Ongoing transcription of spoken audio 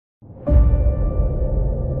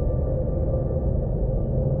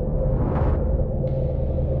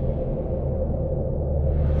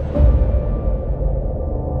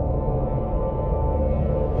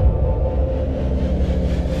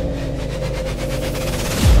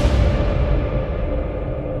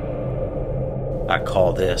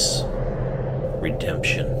call this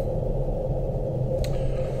redemption.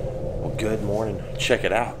 Well, good morning. Check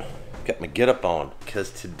it out. Got my get up on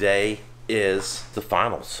because today is the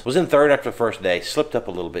finals. Was in third after the first day, slipped up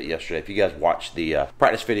a little bit yesterday. If you guys watched the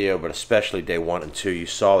practice video, but especially day 1 and 2, you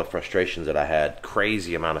saw the frustrations that I had.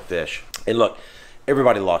 Crazy amount of fish. And look,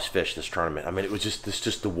 everybody lost fish this tournament. I mean, it's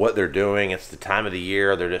just what they're doing. It's the time of the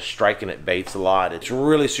year. They're just striking at baits a lot. It's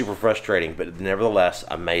really super frustrating, but nevertheless,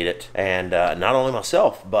 I made it. And not only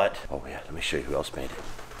myself, but, oh yeah, let me show you who else made it.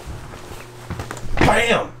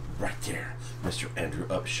 Bam! Right there. Mr. Andrew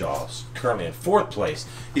Upshaw's currently in 4th place.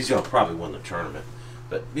 He's going to probably win the tournament.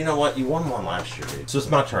 But you know what? You won one last year, dude. So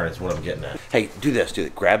it's my turn. It's what I'm getting at. Hey, do this.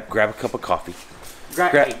 Grab a cup of coffee.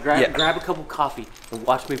 Grab a cup of coffee and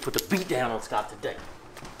watch me put the beat down on Scott today.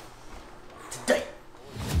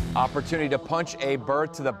 Opportunity to punch a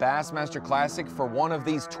berth to the Bassmaster Classic for one of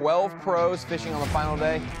these 12 pros fishing on the final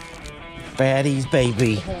day. Baddies,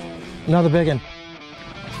 baby. Another big one.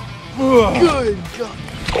 Good job.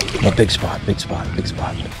 A big spot, big spot, big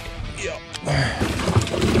spot. Yep.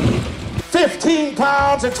 15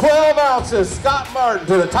 pounds and 12 ounces. Scott Martin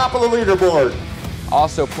to the top of the leaderboard.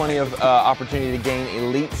 Also plenty of opportunity to gain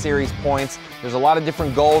Elite Series points. There's a lot of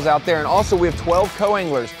different goals out there. And also we have 12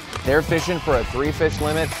 co-anglers. They're fishing for a 3-fish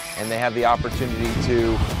limit, and they have the opportunity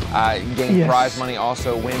to gain prize money,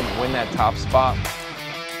 also win that top spot.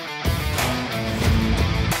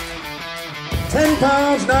 10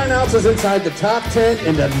 pounds, 9 ounces inside the top 10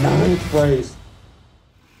 into 9th place.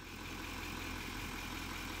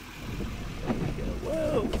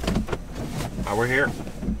 Whoa. We're here.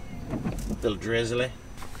 Little drizzly.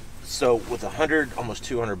 So with 100, almost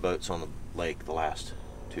 200 boats on the lake the last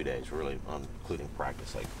 2 days, really, including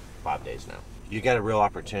practice, like 5 days now. You got a real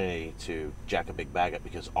opportunity to jack a big bag up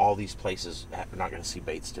because all these places are not going to see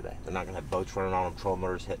baits today. They're not going to have boats running on them, trolling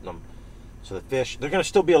motors hitting them. So the fish, they're going to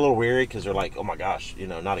still be a little weary because they're like, oh my gosh, you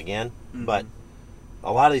know, not again. Mm-hmm. But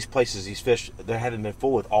a lot of these places, these fish, they haven't been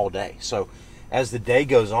full with all day. So as the day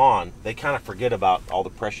goes on, they kind of forget about all the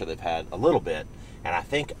pressure they've had a little bit. And I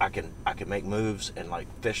think I can make moves and like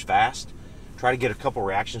fish fast, try to get a couple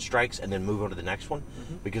reaction strikes, and then move on to the next one.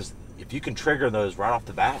 Mm-hmm. Because if you can trigger those right off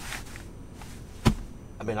the bat,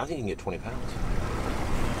 I mean, I think you can get 20 pounds.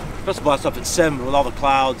 Supposed to blast off at 7 with all the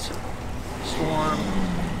clouds, storm.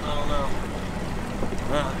 I don't know.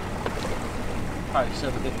 Probably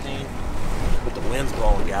 7:15. But the wind's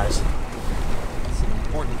blowing, guys. It's an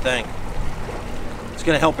important thing. It's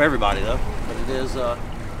going to help everybody though, but it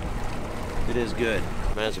is good.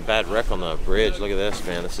 Man, it's a bad wreck on the bridge. Look at this,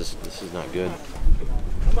 man. This is not good.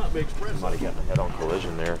 Somebody got in a head-on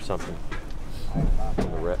collision there or something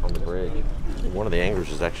on the bridge. One of the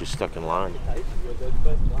anglers is actually stuck in line.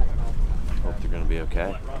 Hope they're going to be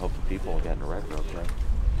okay. Hope the people who got in the wreck are okay.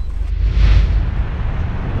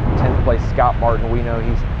 10th place Scott Martin. We know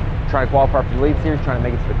he's trying to qualify for the Elite Series, trying to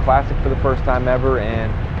make it to the Classic for the first time ever,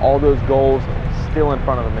 and all those goals still in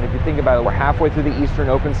front of him. And if you think about it, we're halfway through the Eastern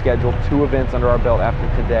Open schedule, 2 events under our belt after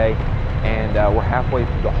today, and we're halfway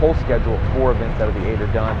through the whole schedule, 4 events out of the 8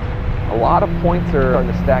 are done. A lot of points are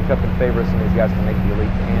starting to stack up in favor of some of these guys to make the Elite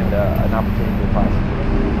and an opportunity for the Classic.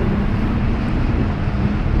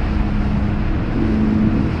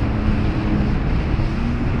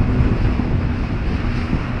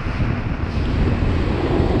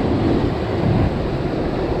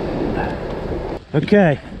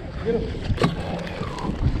 Okay.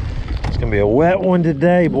 It's gonna be a wet one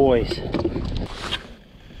today, boys.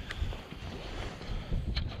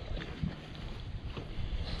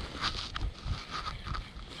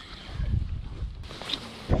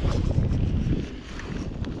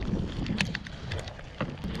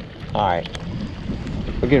 All right,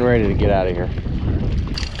 we're getting ready to get out of here.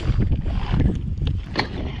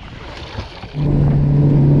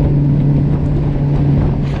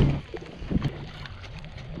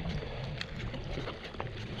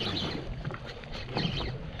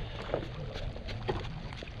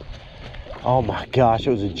 Oh my gosh, it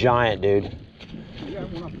was a giant, dude.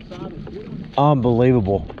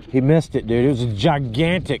 Unbelievable. He missed it, dude. It was a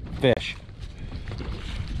gigantic fish.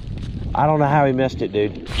 I don't know how he missed it,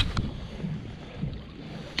 dude.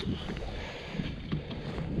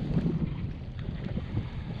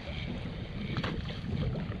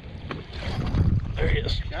 There he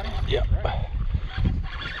is. Yep.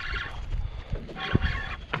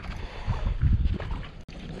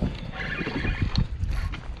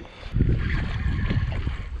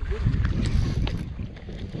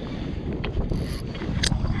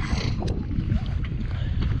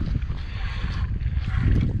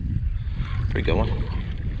 Pretty good one.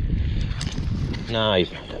 No,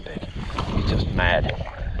 he's not that big. He's just mad.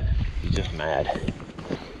 He's he's just mad.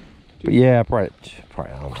 But yeah, probably,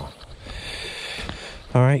 I don't know.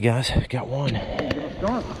 All right, guys, got one.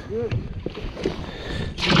 Good.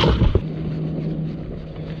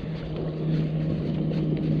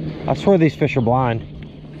 I swear these fish are blind.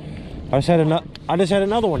 I just had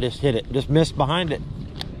another one just hit it, just missed behind it.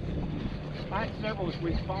 I had several this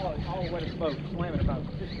week follow all the way to the boat, slamming about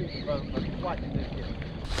 6 feet of the boat, but watching this kid.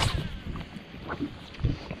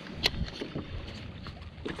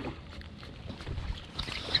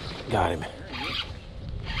 Got him.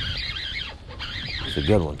 It's a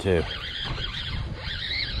good one too.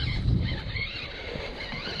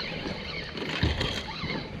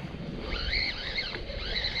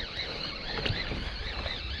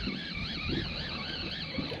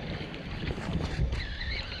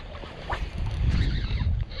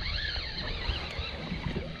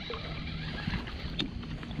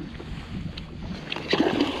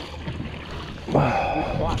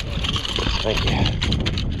 Thank you.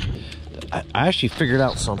 I actually figured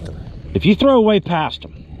out something. If you throw away past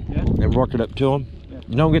them and work it up to them,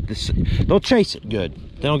 you don't get this. They'll chase it good.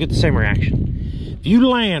 They don't get the same reaction. If you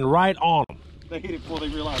land right on them, they hit it before they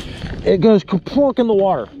realize it goes plunk in the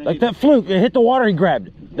water. Like that fluke, it hit the water, he grabbed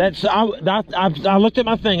it. That's I looked at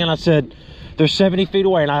my thing and I said, they're 70 feet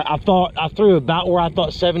away, and I thought I threw about where I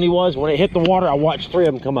thought 70 was. When it hit the water, I watched 3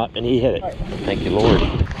 of them come up and he hit it. Thank you, Lord.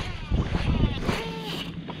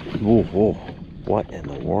 Whoa, whoa. What in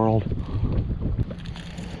the world?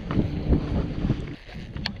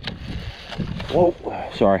 Whoa,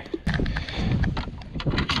 sorry.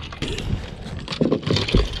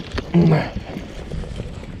 I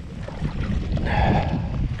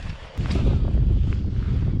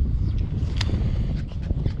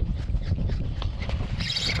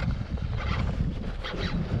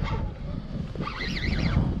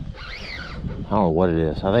don't know what it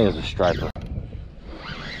is. I think it's a striper.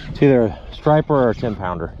 It's either a striper or a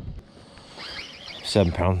 10-pounder.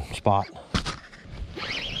 7-pound spot.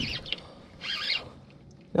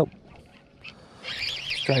 Nope.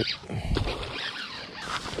 Stripe.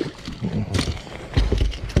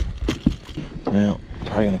 Well,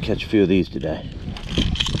 probably gonna catch a few of these today.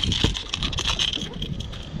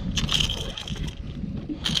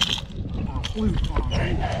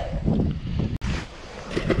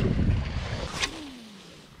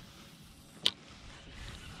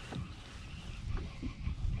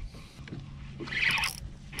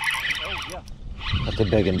 That's a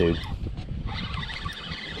big one, dude.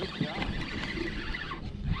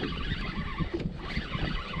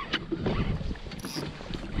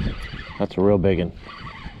 That's a real big one.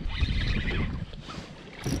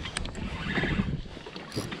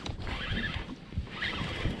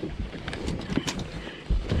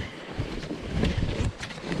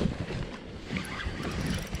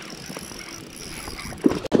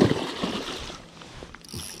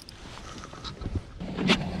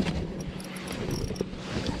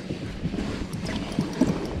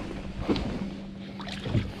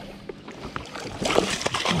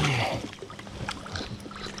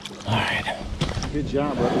 Good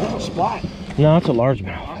job, brother. That's a spot. No, it's a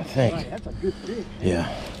largemouth, I think. Right. That's a good fish.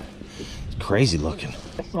 Yeah. It's crazy looking.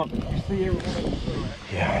 That's something. You see everyone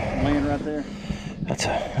Yeah. laying right there?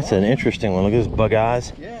 That's an interesting one. Look at his bug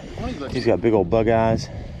eyes. Yeah, funny looking. He's got big old bug eyes.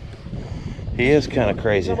 He is kind of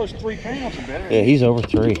crazy. He's almost 3 pounds or better. Yeah, he's over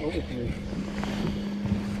 3. Over 3.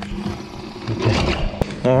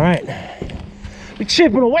 Okay. All right. We're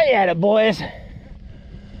chipping away at it, boys.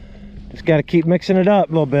 Just got to keep mixing it up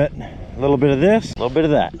a little bit. A little bit of this, a little bit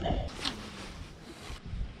of that.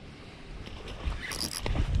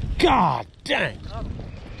 God dang.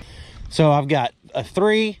 So I've got a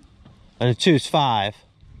 3 and a 2 is 5.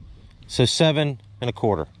 So 7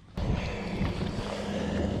 1/4.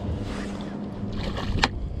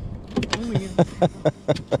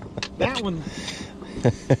 That one,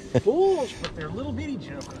 bulls, but they're little bitty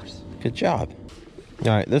jumpers. Good job.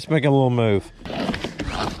 All right, let's make a little move.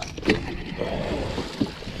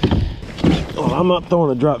 Well, I'm not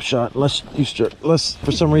throwing a drop shot unless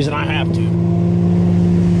for some reason I have to.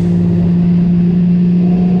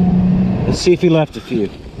 Let's see if he left a few.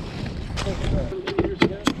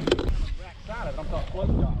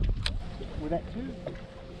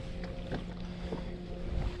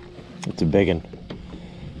 It's a big one.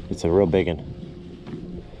 It's a real big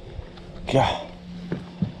one. God.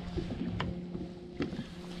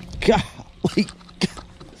 Golly.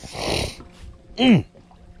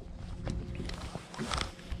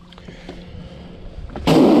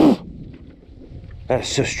 That is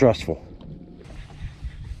so stressful.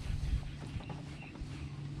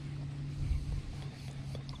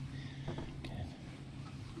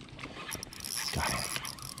 Got it.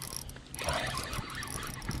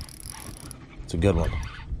 It's a good one.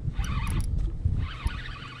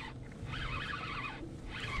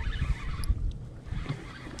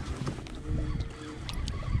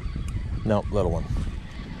 No, little one.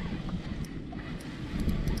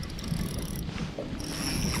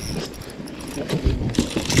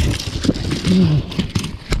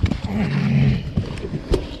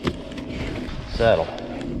 Settle.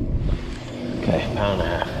 Okay, pound and a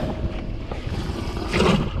half.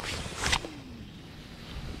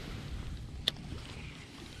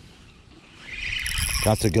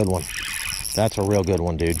 That's a good one. That's a real good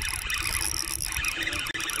one, dude.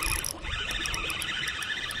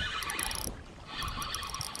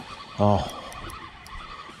 Oh.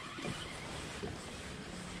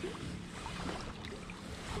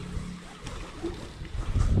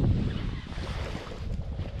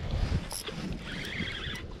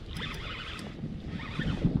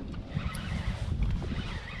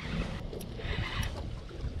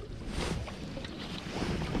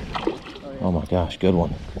 Oh my gosh, good one.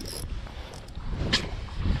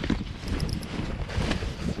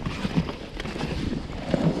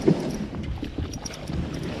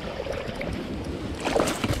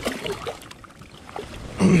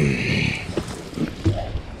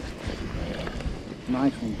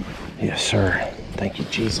 Nice one. Yes, sir. Thank you,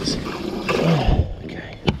 Jesus.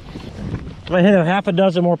 Okay. I'm gonna hit a half a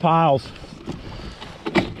dozen more piles.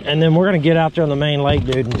 And then we're gonna get out there on the main lake,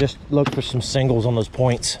 dude, and just look for some singles on those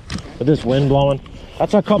points. With this wind blowing.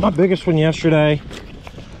 That's how I caught my biggest one yesterday.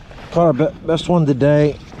 Caught our best one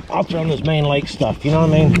today. Out there on this main lake stuff, you know what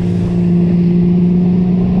I mean?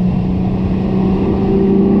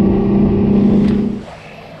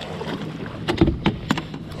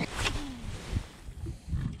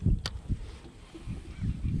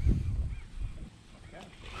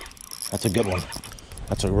 That's a good one.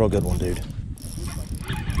 That's a real good one, dude.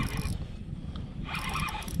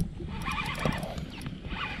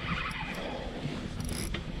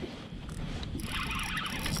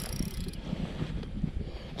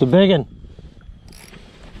 It's a big one.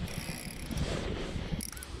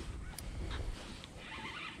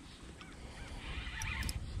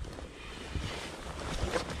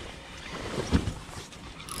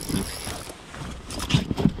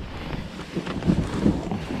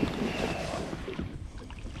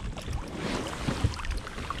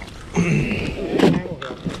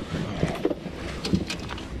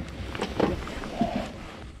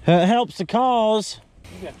 It helps the cause.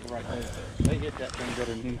 You got the right there. They hit that thing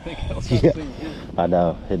better than anything else. Yeah, I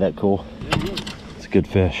know. Isn't that cool? It's a good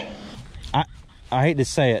fish. I hate to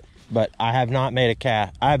say it, but I have not made a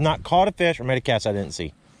cast. I have not caught a fish or made a cast I didn't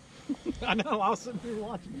see. I know. I was sitting here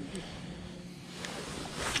watching you.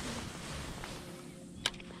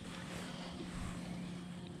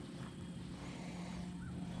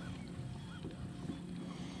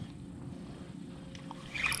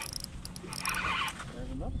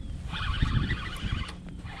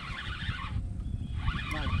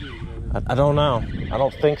 I don't know. I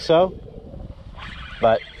don't think so.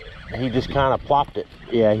 But he just kind of plopped it.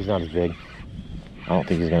 Yeah, he's not as big. I don't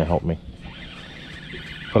think he's going to help me.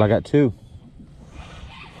 But I got two.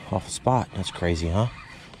 Off the spot. That's crazy, huh?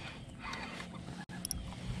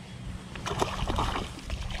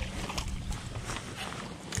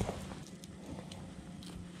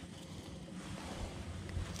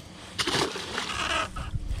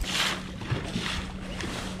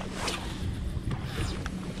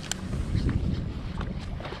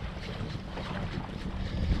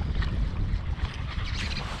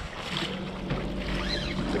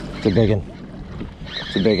 It's a big one.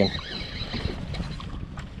 It's a big one.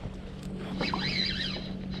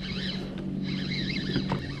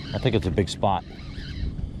 I think it's a big spot.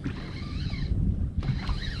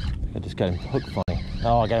 I just got him hooked funny.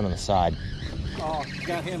 Oh, I got him on the side. Oh,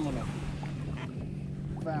 got him on a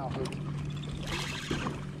foul hook.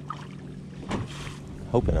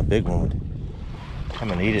 Hoping a big one would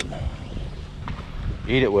come and eat it.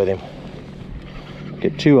 Eat it with him.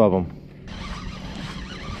 Get two of them.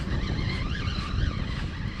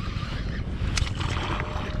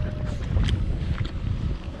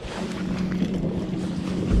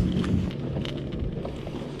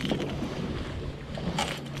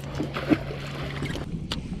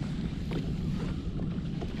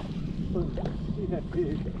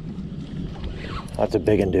 That's a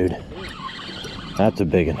big one, dude. That's a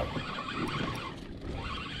big one.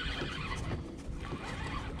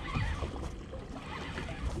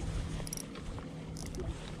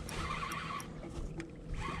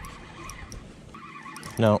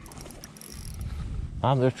 No.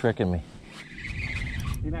 They're tricking me.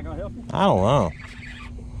 You're not gonna help him? I don't know.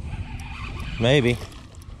 Maybe.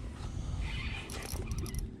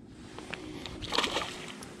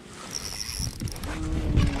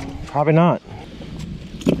 probably not.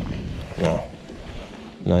 No.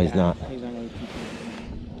 No, he's not.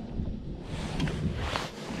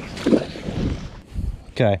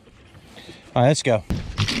 Okay. All right, let's go.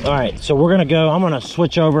 All right, so we're gonna go. I'm gonna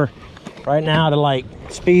switch over right now to like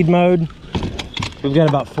speed mode. We've got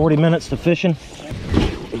about 40 minutes to fishing.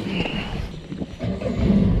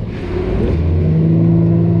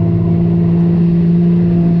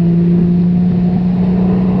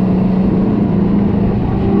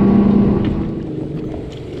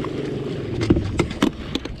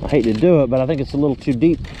 I hate to do it, but I think it's a little too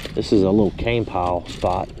deep. This is a little cane pile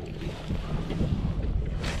spot.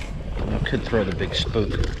 I could throw the big spook.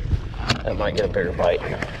 That might get a bigger bite.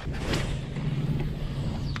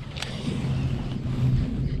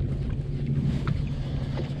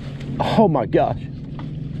 Oh my gosh.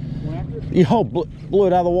 Yo, blew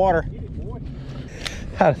it out of the water.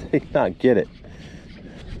 How did he not get it?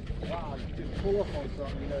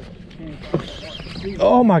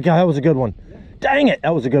 Oh my God, that was a good one. Dang it,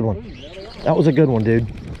 that was a good one. That was a good one, dude.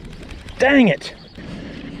 Dang it.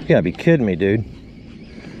 You gotta be kidding me, dude.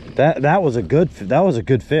 That was a good fit. I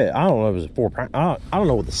don't know if it was a 4 pound. I don't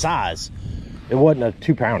know what the size. It wasn't a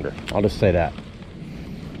 2 pounder. I'll just say that.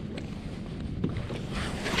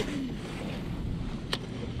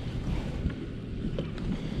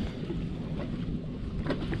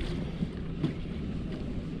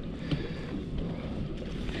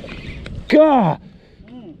 God,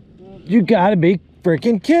 you gotta be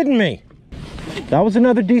freaking kidding me. That was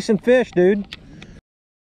another decent fish, dude.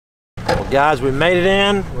 Well, guys, we made it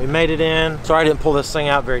in. Sorry I didn't pull this thing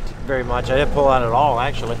out very much. I didn't pull out at all,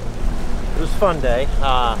 actually. It was a fun day.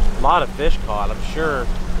 A lot of fish caught. I'm sure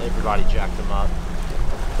everybody jacked them up.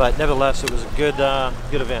 But nevertheless, it was a good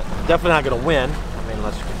event. Definitely not gonna win. I mean,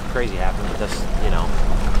 unless crazy happened, but that's, you know.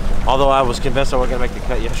 Although I was convinced I wasn't gonna make the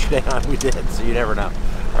cut yesterday, we did, so you never know.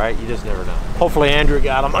 Right? You just never know. Hopefully Andrew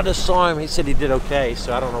got him. I just saw him. He said he did okay,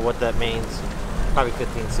 so I don't know what that means. Probably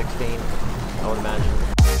 15, 16, I would imagine.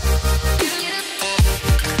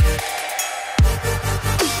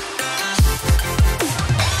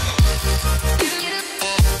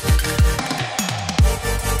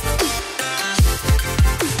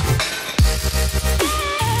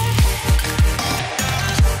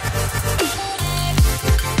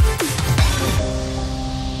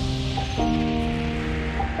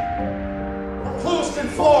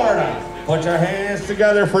 Put your hands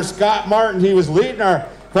together for Scott Martin. He was leading our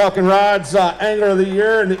Crook and Rods Angler of the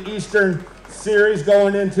Year in the Eastern Series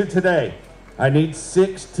going into today. I need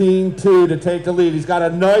 16-2 to take the lead. He's got a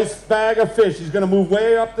nice bag of fish. He's going to move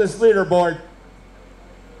way up this leaderboard.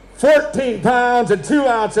 14 pounds and 2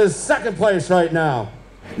 ounces, second place right now.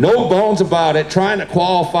 No bones about it, trying to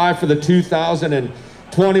qualify for the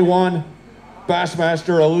 2021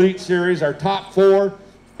 Bassmaster Elite Series. Our top 4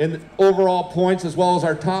 in overall points, as well as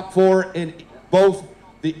our top 4 in both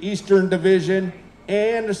the Eastern Division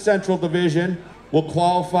and the Central Division will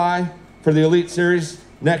qualify for the Elite Series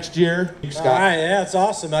next year. Scott. All right, yeah, it's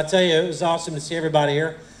awesome. I tell you, it was awesome to see everybody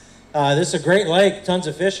here. This is a great lake, tons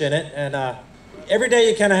of fish in it, and every day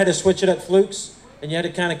you kind of had to switch it up flukes, and you had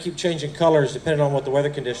to kind of keep changing colors depending on what the weather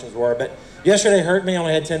conditions were. But yesterday hurt me,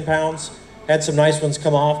 only had 10 pounds, had some nice ones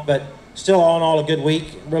come off, but still all in all a good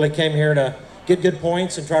week. Really came here to get good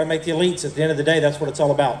points and try to make the elites. At the end of the day, that's what it's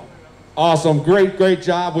all about. Awesome, great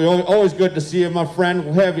job. Always good to see you, my friend.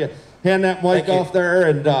 We'll have you hand that mic off there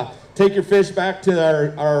and take your fish back to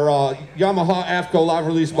our Yamaha AFCO live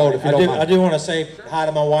release boat if you don't mind. I do want to say hi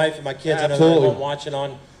to my wife and my kids. Absolutely. I know they're watching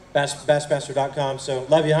on Bassmaster.com. So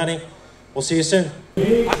love you, honey. We'll see you soon. All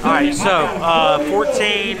right, so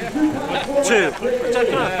 14-2. I kind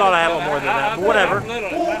of thought I had a little more than that, but whatever.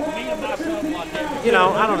 You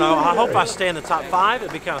know, I don't know. I hope I stay in the top 5.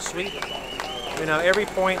 It'd be kind of sweet. You know, every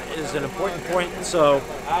point is an important point, so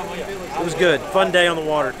it was good. Fun day on the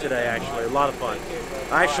water today, actually. A lot of fun.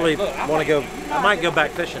 I actually want to go, I might go back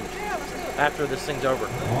fishing after this thing's over.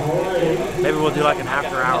 Maybe we'll do like an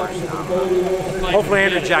after hours. Hopefully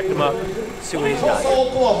Andrew jacked him up. See what he's got.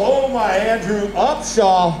 Oklahoma, Andrew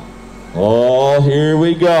Upshaw. Oh, here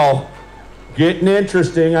we go. Getting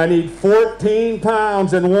interesting. I need 14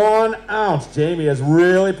 pounds and 1 ounce. Jamie has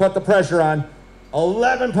really put the pressure on.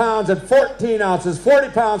 11 pounds and 14 ounces. 40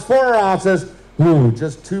 pounds, 4 ounces. Ooh,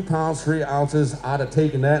 just 2 pounds, 3 ounces out of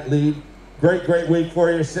taking that lead. Great week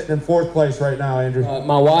for you. Sitting in 4th place right now, Andrew.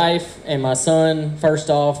 My wife and my son, first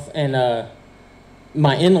off, and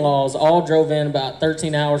my in-laws all drove in about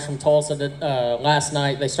 13 hours from Tulsa last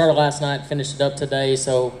night. They started last night, finished it up today.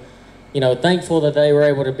 So, you know, thankful that they were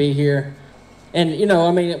able to be here. And, you know,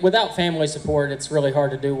 I mean, without family support, it's really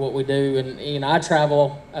hard to do what we do. And, you know, I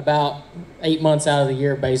travel about 8 months out of the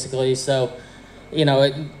year, basically. So, you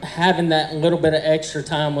know, having that little bit of extra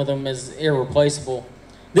time with them is irreplaceable.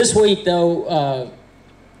 This week, though,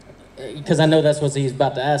 because I know that's what he's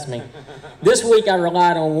about to ask me. This week, I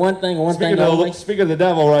relied on one thing only. Speaking of the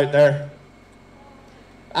devil right there.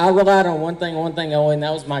 I relied on one thing only, and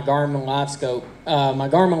that was my Garmin Live Scope. My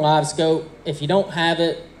Garmin Live Scope, if you don't have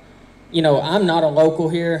it, you know, I'm not a local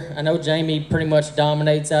here. I know Jamie pretty much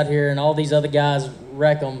dominates out here, and all these other guys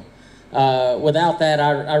wreck them. Without that,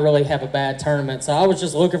 I really have a bad tournament. So I was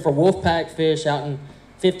just looking for wolfpack fish out in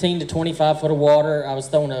 15 to 25 foot of water. I was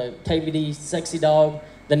throwing a KVD Sexy Dog,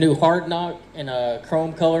 the new Hard Knock in a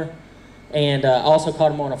chrome color, and also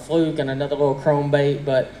caught him on a fluke and another little chrome bait.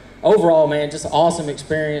 But overall, man, just awesome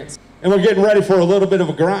experience. And we're getting ready for a little bit of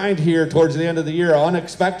a grind here towards the end of the year.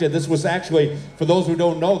 Unexpected. This was actually, for those who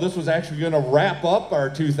don't know, this was actually going to wrap up our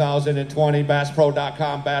 2020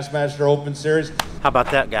 BassPro.com Bassmaster Open Series. How about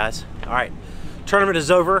that, guys? All right, tournament is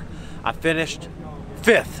over. I finished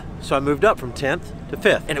 5th, so I moved up from 10th to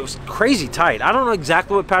 5th, and it was crazy tight. I don't know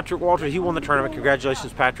exactly what Patrick Walters, he won the tournament.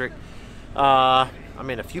 Congratulations, Patrick. I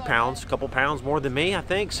mean, a couple pounds more than me, I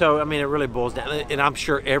think. So, I mean, it really boils down. And I'm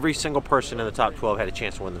sure every single person in the top 12 had a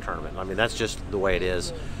chance to win the tournament. I mean, that's just the way it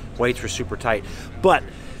is. Weights were super tight. But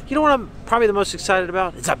you know what I'm probably the most excited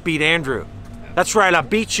about? Is I beat Andrew. That's right, I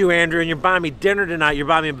beat you, Andrew, and you're buying me dinner tonight. You're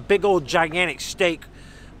buying me a big old gigantic steak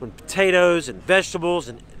with potatoes and vegetables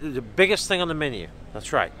and the biggest thing on the menu.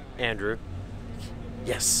 That's right, Andrew.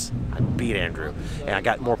 Yes, I beat Andrew, and I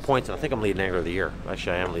got more points, and I think I'm leading Angler of the Year.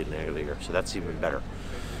 Actually, I am leading Angler of the Year, so that's even better.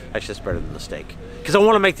 Actually, that's better than the steak, because I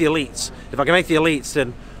want to make the elites. If I can make the elites,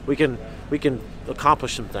 then we can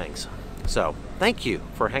accomplish some things. So, thank you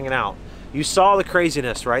for hanging out. You saw the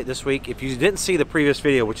craziness, right, this week. If you didn't see the previous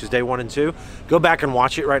video, which is day 1 and 2, go back and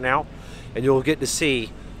watch it right now, and you'll get to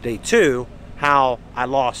see day 2 how I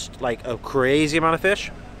lost like a crazy amount of fish,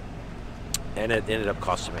 and it ended up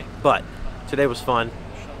costing me. But today was fun.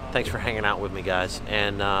 Thanks for hanging out with me, guys.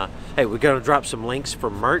 And hey, we're gonna drop some links for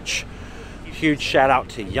merch. Huge shout out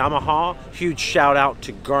to Yamaha. Huge shout out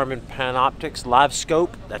to Garmin Panoptix Live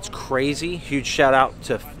Scope. That's crazy. Huge shout out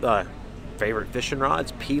to Favorite Fishing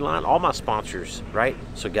Rods, P-Line, all my sponsors, right?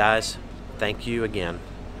 So guys, thank you again.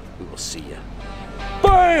 We will see you.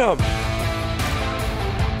 Bam!